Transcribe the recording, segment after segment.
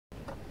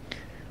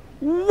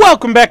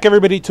Welcome back,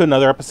 everybody, to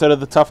another episode of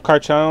the Tough Car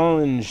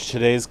Challenge.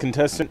 Today's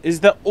contestant is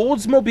the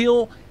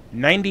Oldsmobile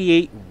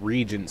 98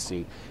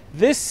 Regency.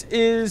 This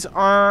is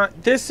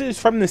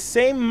from the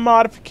same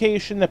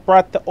modification that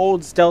brought the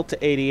Olds Delta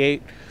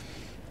 88.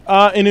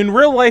 And in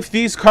real life,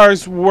 these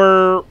cars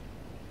were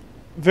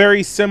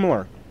very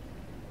similar.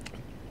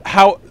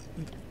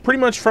 Pretty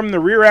much from the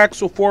rear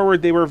axle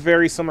forward, they were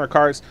very similar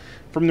cars.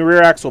 From the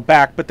rear axle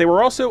back, but they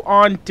were also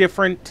on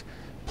different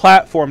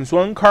platforms.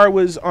 One car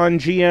was on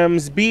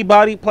GM's B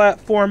body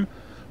platform,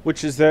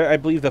 which is I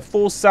believe the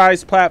full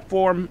size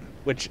platform,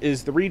 which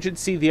is the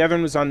Regency. The other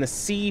one was on the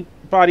C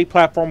body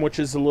platform, which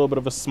is a little bit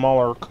of a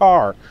smaller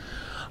car.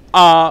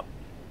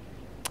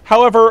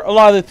 However, a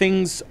lot of the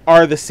things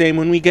are the same.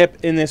 When we get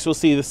in this, we'll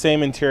see the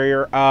same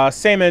interior,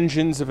 same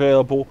engines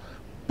available.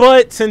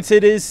 But since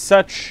it is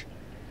such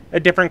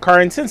a different car,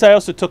 and since I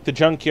also took the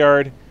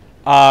junkyard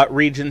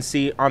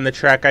Regency on the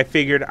track, I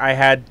figured I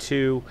had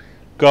to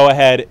go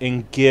ahead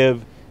and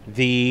give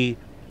the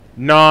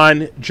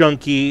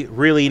non-junky,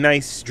 really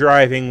nice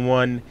driving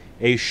one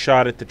a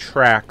shot at the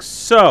track.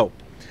 So,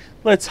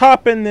 let's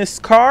hop in this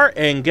car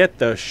and get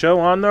the show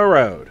on the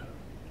road.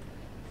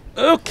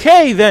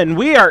 Okay, then,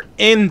 we are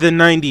in the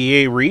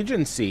 98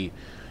 Regency.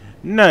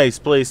 Nice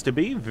place to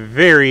be.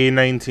 Very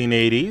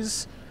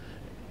 1980s.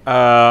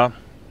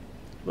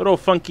 Little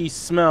funky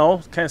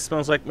smell. Kind of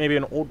smells like maybe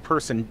an old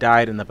person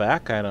died in the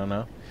back. I don't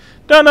know.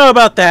 Don't know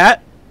about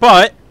that,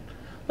 but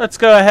let's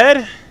go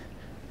ahead,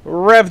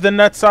 rev the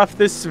nuts off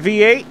this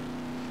V8.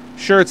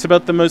 Sure, it's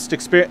about the most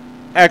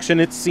action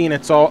it's seen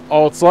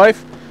all its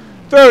life.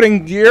 Throw it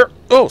in gear.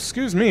 Oh,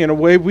 excuse me, and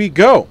away we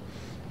go.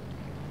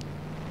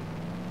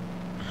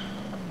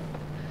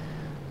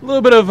 A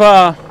little bit of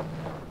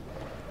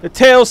the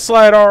tail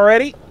slide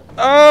already.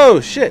 Oh,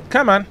 shit,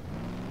 come on.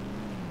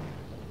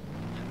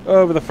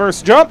 Over the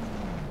first jump.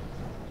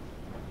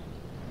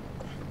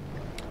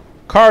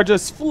 Car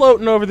just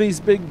floating over these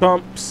big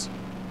bumps.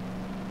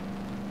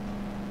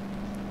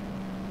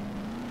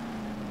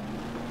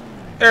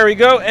 There we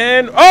go,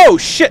 and oh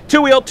shit,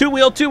 two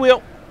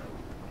wheel.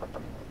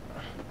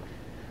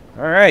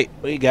 Alright,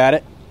 we got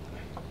it.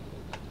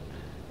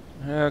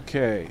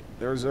 Okay,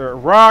 there's our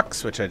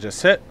rocks, which I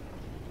just hit.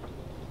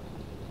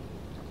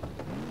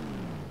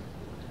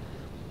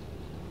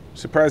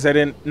 Surprised I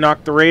didn't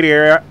knock the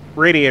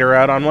radiator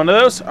out on one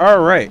of those.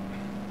 Alright.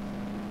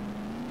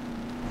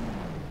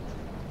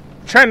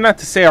 Trying not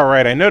to say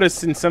alright. I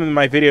noticed in some of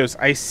my videos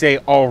I say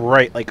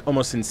alright like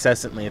almost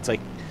incessantly. It's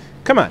like,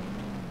 come on.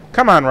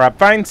 Come on, Rob.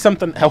 Find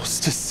something else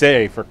to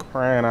say, for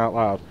crying out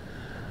loud.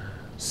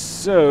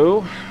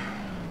 So,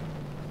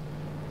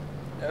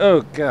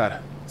 oh,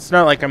 God. It's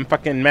not like I'm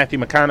fucking Matthew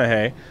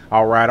McConaughey.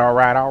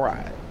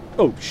 Alright.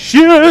 Oh,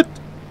 shit!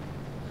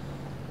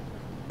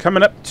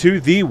 Coming up to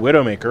the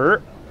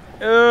Widowmaker.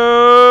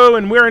 Oh,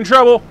 and we're in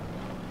trouble.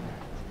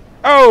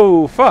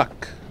 Oh,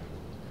 fuck.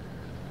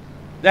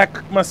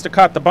 That must have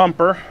caught the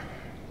bumper.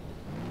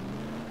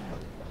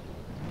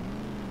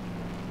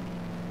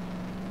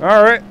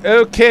 Alright,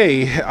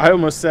 okay. I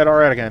almost said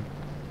alright again.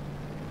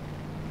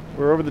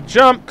 We're over the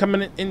jump,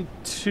 coming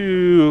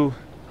into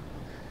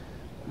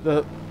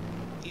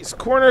these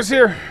corners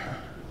here.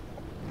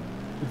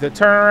 The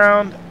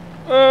turnaround.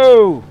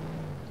 Oh!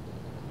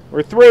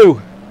 We're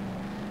through.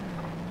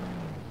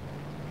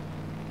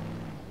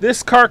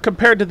 This car,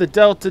 compared to the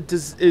Delta,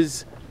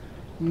 is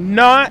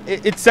not...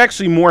 It's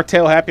actually more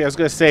tail happy. I was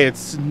going to say,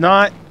 it's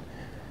not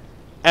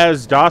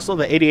as docile.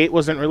 The 88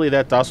 wasn't really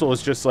that docile. It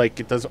was just like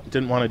it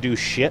didn't want to do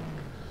shit.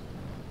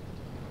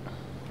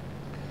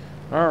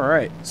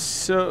 Alright,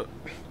 so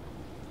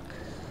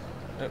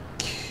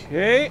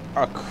okay,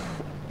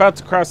 about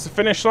to cross the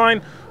finish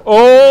line.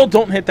 Oh,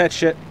 don't hit that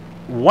shit.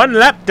 One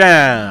lap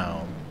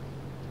down.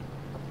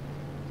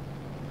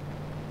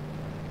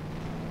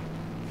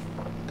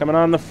 Coming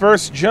on the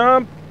first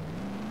jump.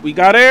 We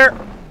got air.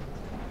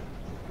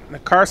 The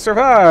car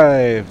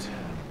survived.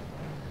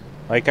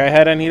 Like I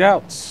had any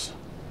doubts.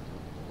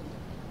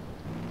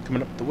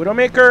 Coming up the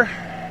Widowmaker.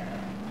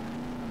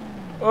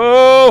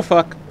 Oh,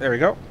 fuck. There we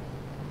go.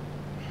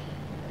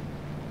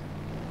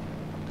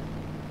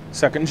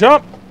 Second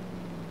jump.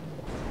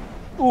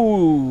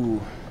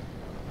 Ooh.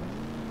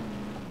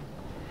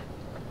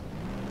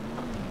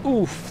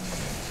 Ooh,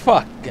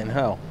 fucking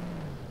hell.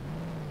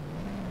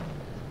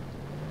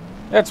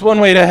 That's one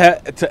way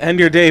to end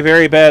your day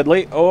very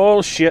badly.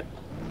 Oh, shit.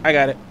 I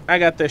got it. I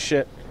got this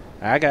shit.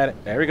 I got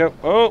it. There we go.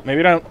 Oh,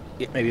 maybe I don't.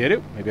 Yeah, maybe I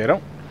do. Maybe I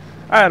don't.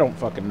 I don't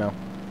fucking know.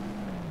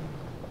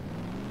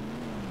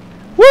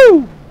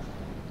 Woo!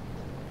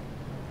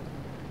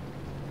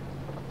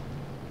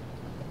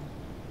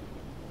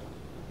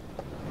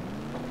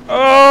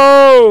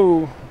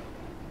 Oh!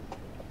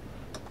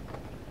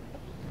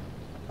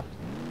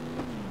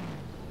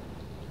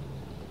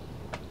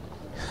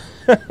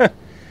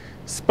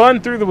 Spun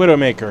through the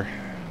Widowmaker.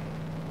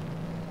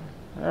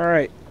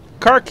 Alright.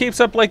 Car keeps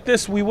up like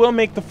this, we will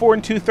make the 4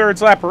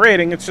 2/3 lap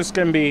rating. It's just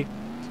going to be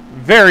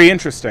very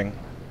interesting.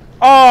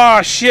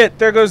 Oh, shit!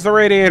 There goes the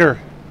radiator.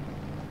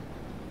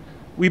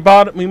 We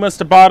must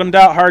have bottomed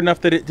out hard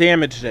enough that it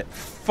damaged it.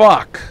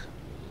 Fuck.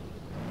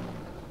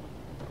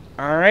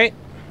 Alright.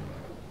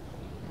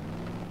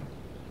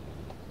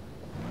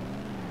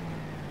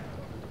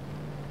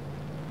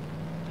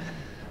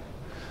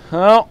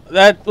 Well,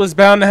 that was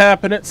bound to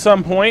happen at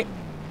some point.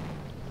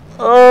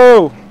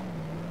 Oh!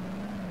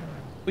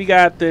 We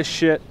got this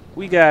shit.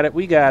 We got it.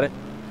 We got it.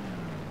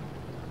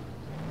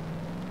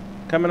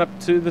 Coming up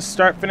to the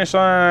start-finish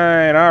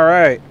line.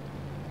 Alright.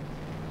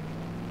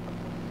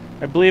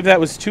 I believe that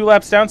was 2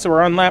 laps down, so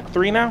we're on lap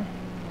 3 now.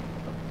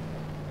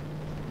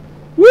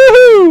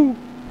 Woohoo!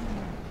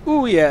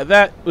 Ooh, yeah,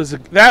 that was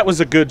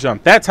a good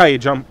jump. That's how you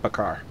jump a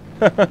car.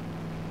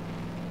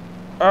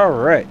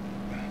 Alright.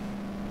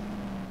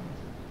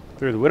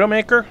 Through the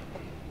Widowmaker.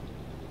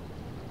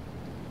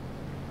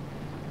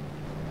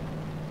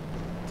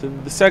 To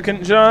the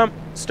second jump.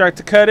 Start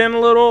to cut in a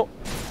little.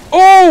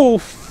 Oh,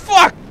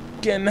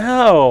 fucking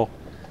hell.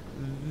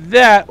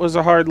 That was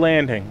a hard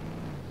landing.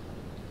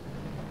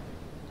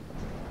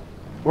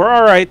 We're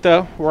alright,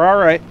 though. We're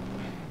alright.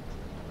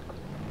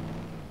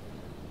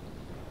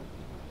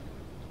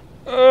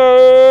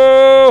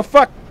 Oh,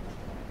 fuck.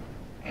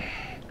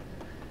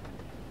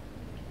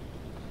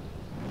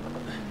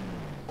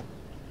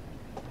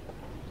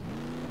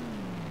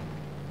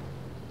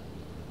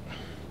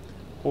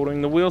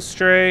 Holding the wheel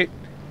straight.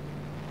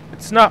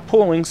 It's not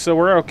pulling, so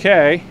we're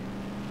okay.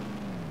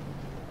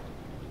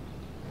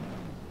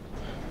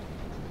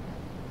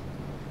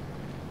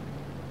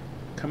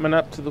 Coming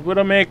up to the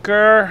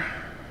Widowmaker.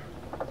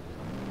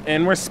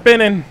 And we're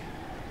spinning.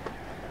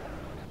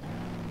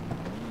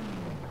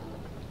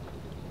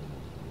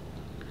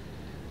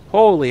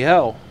 Holy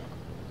hell.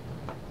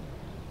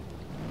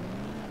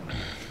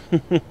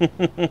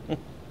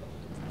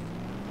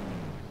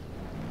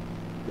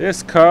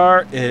 This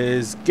car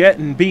is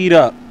getting beat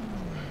up.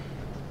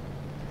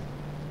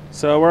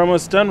 So we're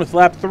almost done with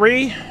lap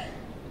 3.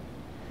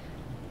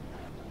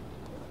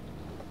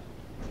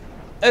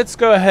 Let's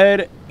go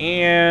ahead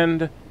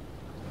and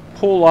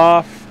pull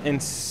off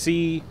and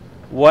see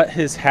what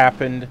has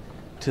happened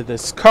to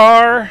this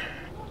car.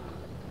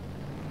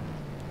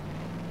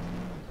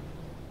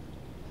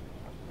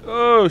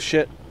 Oh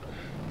shit.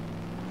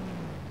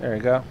 There we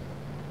go.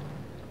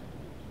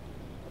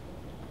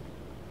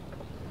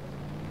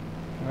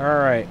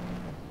 Alright.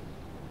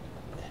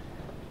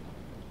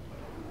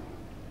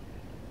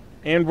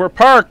 And we're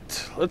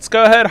parked. Let's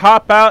go ahead,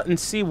 hop out, and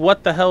see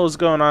what the hell is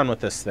going on with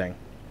this thing.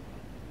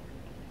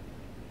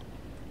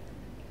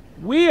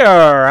 We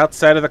are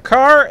outside of the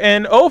car,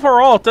 and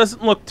overall it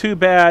doesn't look too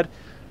bad.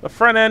 The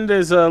front end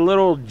is a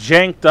little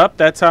janked up.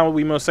 That's how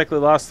we most likely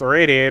lost the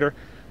radiator.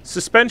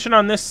 Suspension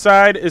on this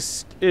side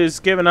is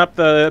giving up.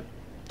 The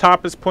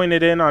top is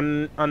pointed in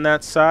on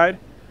that side.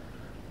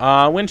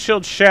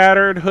 Windshield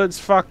shattered. Hood's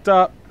fucked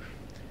up.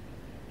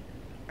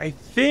 I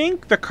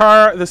think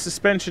the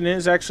suspension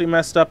is actually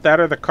messed up. That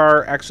or the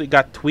car actually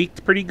got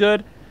tweaked pretty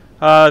good.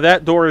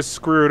 That door is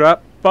screwed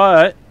up,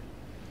 but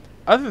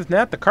other than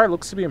that, the car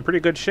looks to be in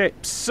pretty good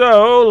shape.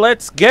 So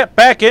let's get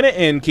back in it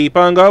and keep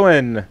on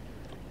going.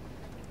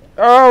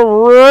 All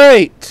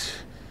right.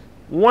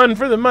 1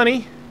 for the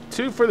money,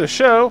 2 for the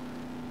show,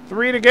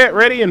 3 to get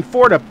ready, and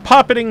 4 to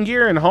pop it in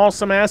gear and haul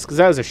some ass, because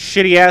that was a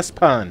shitty ass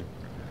pun.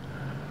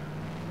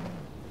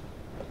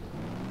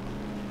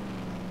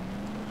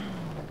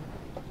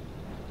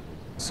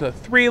 So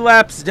 3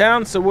 laps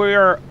down, so we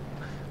are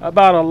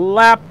about a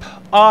lap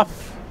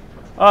off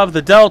of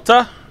the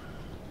Delta.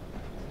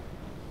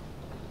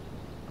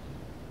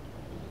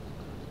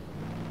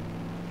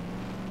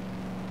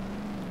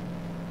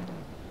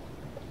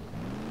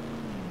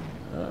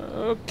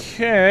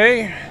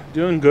 Okay,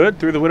 doing good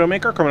through the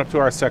Widowmaker, coming up to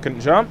our second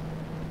jump.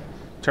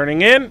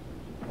 Turning in.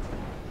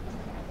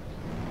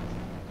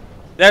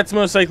 That's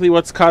most likely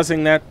what's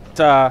causing that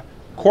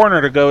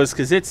corner to go, is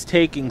because it's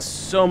taking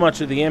so much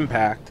of the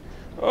impact.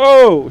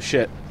 Oh,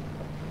 shit.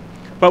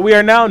 But we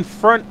are now in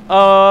front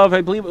of,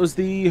 I believe it was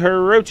the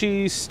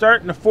Hirochi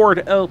Start and the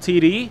Ford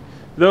LTD.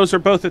 Those are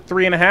both at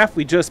 3.5.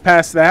 We just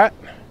passed that.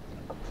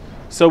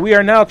 So we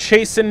are now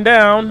chasing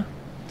down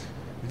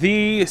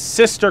the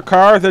sister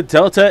car, the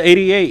Delta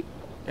 88.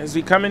 As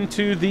we come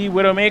into the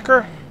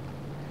Widowmaker,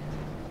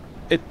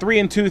 at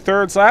 3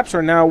 2/3 laps,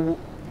 we're now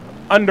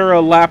under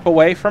a lap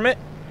away from it.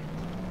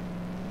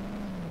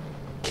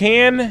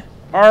 Can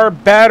our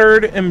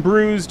battered and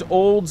bruised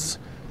Olds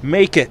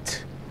make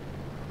it?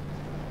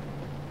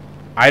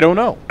 I don't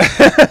know.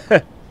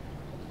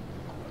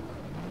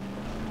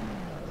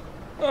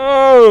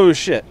 Oh,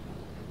 shit.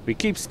 We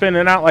keep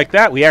spinning out like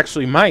that, we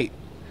actually might.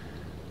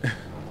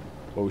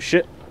 Oh,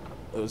 shit.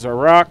 Those are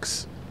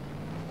rocks.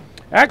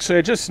 Actually,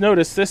 I just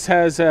noticed this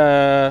has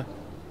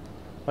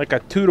like a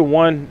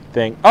 2-to-1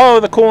 thing. Oh,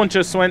 the coolant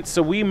just went,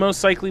 so we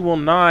most likely will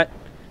not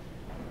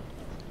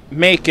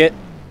make it.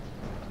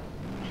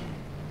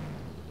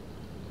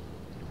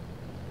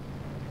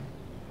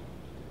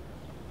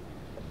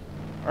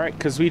 Alright,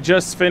 because we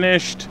just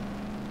finished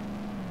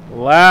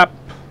lap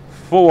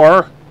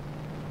 4.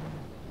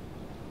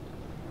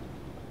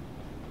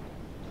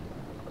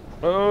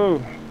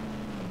 Oh.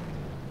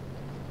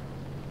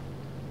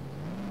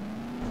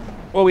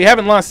 Well, we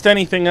haven't lost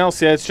anything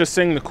else yet. It's just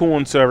saying the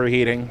coolant's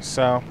overheating,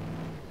 so.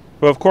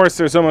 But of course,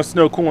 there's almost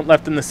no coolant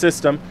left in the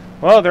system.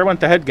 Well, there went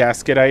the head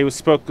gasket. I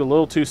spoke a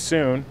little too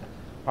soon.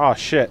 Oh,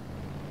 shit.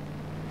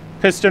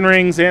 Piston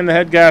rings and the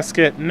head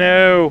gasket.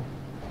 No.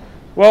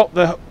 Well,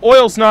 the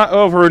oil's not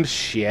over and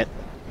shit.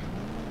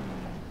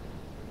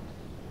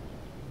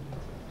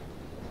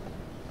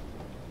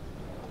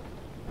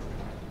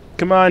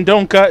 Come on,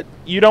 don't cut.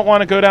 You don't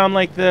want to go down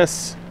like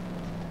this.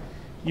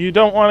 You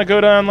don't want to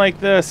go down like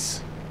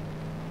this.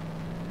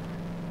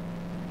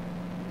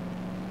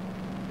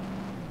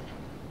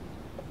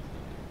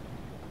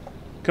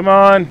 Come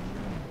on.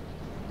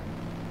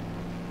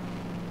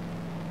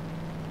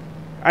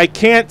 I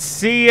can't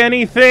see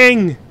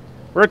anything.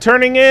 We're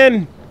turning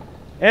in.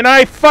 And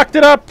I fucked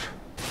it up.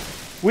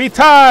 We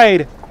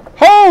tied.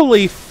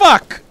 Holy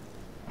fuck.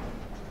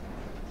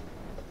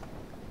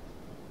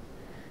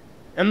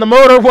 And the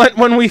motor went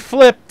when we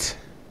flipped.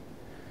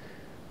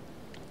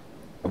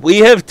 We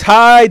have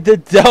tied the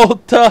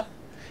Delta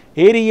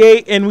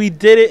 88, and we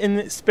did it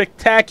in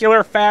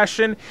spectacular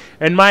fashion.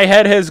 And my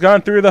head has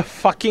gone through the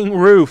fucking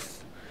roof.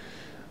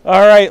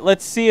 Alright,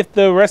 let's see if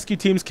the rescue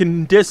teams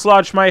can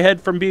dislodge my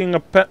head from being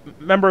a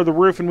member of the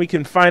roof, and we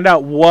can find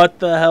out what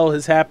the hell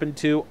has happened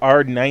to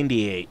our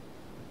 98.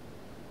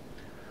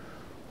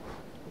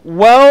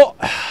 Well,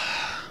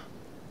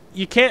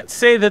 you can't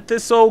say that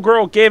this old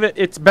girl gave it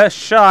its best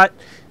shot.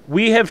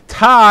 We have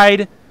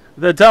tied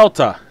the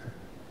Delta,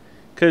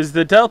 because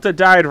the Delta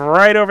died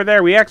right over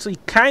there. We actually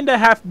kind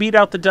of half beat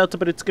out the Delta,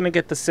 but it's going to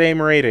get the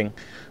same rating.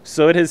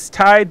 So it has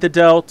tied the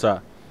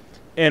Delta.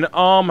 And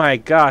oh my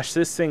gosh,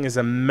 this thing is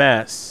a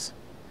mess.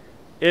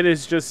 It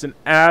is just an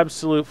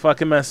absolute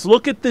fucking mess.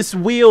 Look at this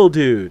wheel,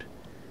 dude.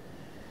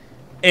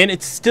 And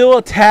it's still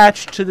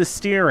attached to the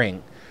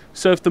steering.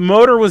 So if the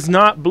motor was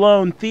not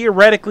blown,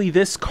 theoretically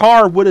this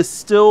car would have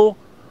still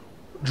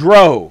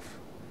drove.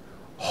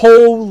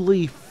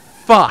 Holy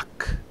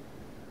fuck.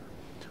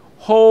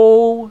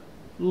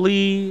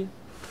 Holy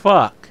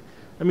fuck.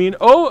 I mean,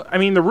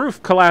 the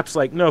roof collapsed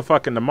like no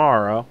fucking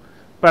tomorrow.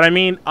 But, I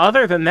mean,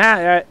 other than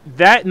that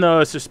and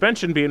the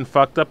suspension being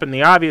fucked up and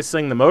the obvious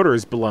thing, the motor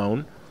is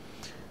blown,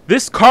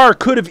 this car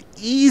could have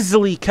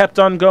easily kept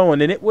on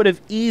going, and it would have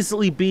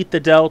easily beat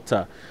the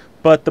Delta.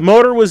 But the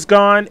motor was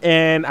gone,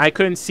 and I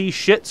couldn't see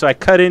shit, so I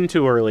cut in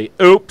too early.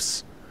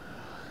 Oops.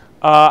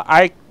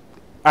 I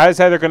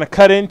was either going to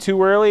cut in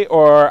too early,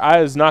 or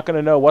I was not going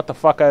to know what the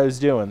fuck I was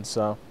doing,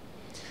 so.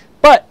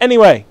 But,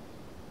 anyway,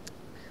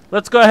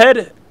 let's go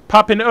ahead,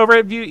 pop into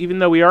overhead view, even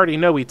though we already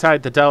know we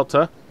tied the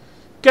Delta.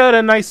 Get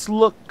a nice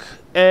look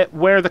at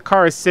where the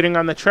car is sitting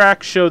on the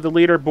track, show the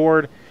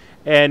leaderboard,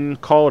 and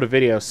call it a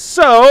video.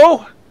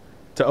 So,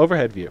 to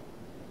overhead view.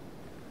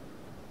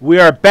 We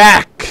are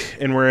back,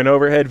 and we're in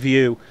overhead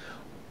view.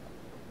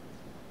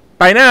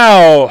 By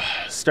now,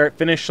 start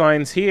finish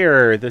lines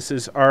here. This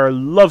is our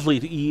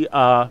lovely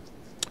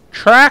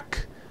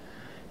track.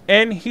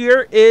 And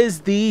here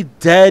is the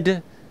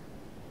dead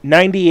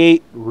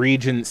 98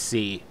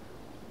 Regency.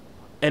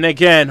 And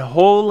again,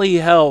 holy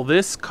hell,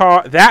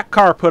 that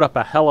car put up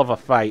a hell of a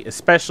fight,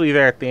 especially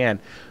there at the end.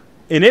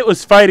 And it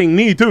was fighting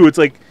me too. It's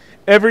like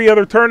every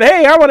other turn,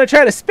 hey, I want to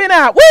try to spin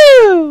out.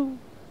 Woo!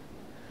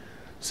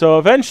 So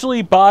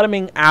eventually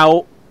bottoming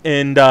out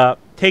and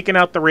taking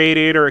out the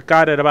radiator, it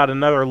got at about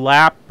another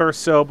lap or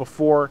so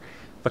before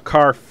the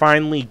car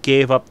finally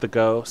gave up the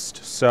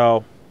ghost.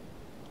 So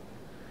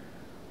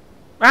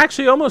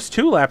actually almost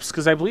 2 laps,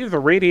 because I believe the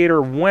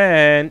radiator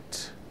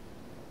went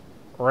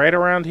right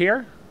around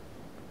here.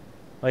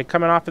 Like,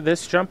 coming off of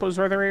this jump was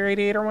where the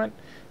radiator went.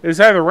 It was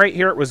either right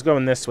here or it was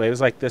going this way. It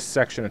was like this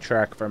section of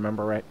track, if I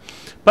remember right.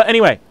 But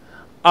anyway,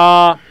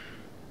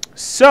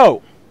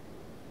 so,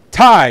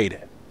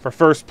 tied for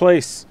first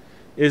place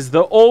is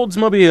the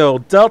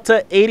Oldsmobile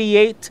Delta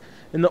 88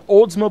 and the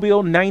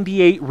Oldsmobile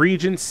 98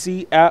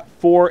 Regency at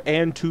 4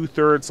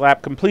 2/3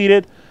 lap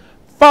completed.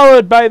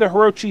 Followed by the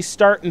Hirochi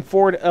Start and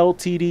Ford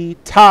LTD,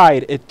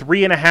 tied at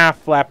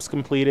 3.5 laps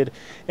completed.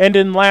 And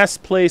in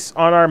last place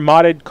on our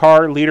modded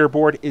car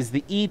leaderboard is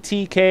the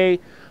ETK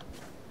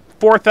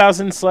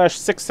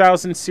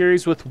 4000/6000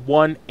 series with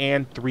 1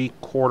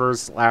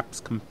 3/4 laps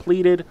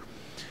completed.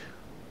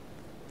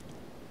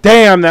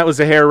 Damn, that was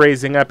a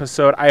hair-raising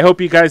episode. I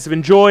hope you guys have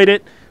enjoyed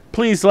it.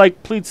 Please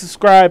like, please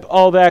subscribe,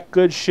 all that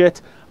good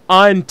shit.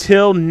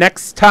 Until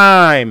next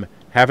time,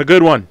 have a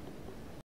good one.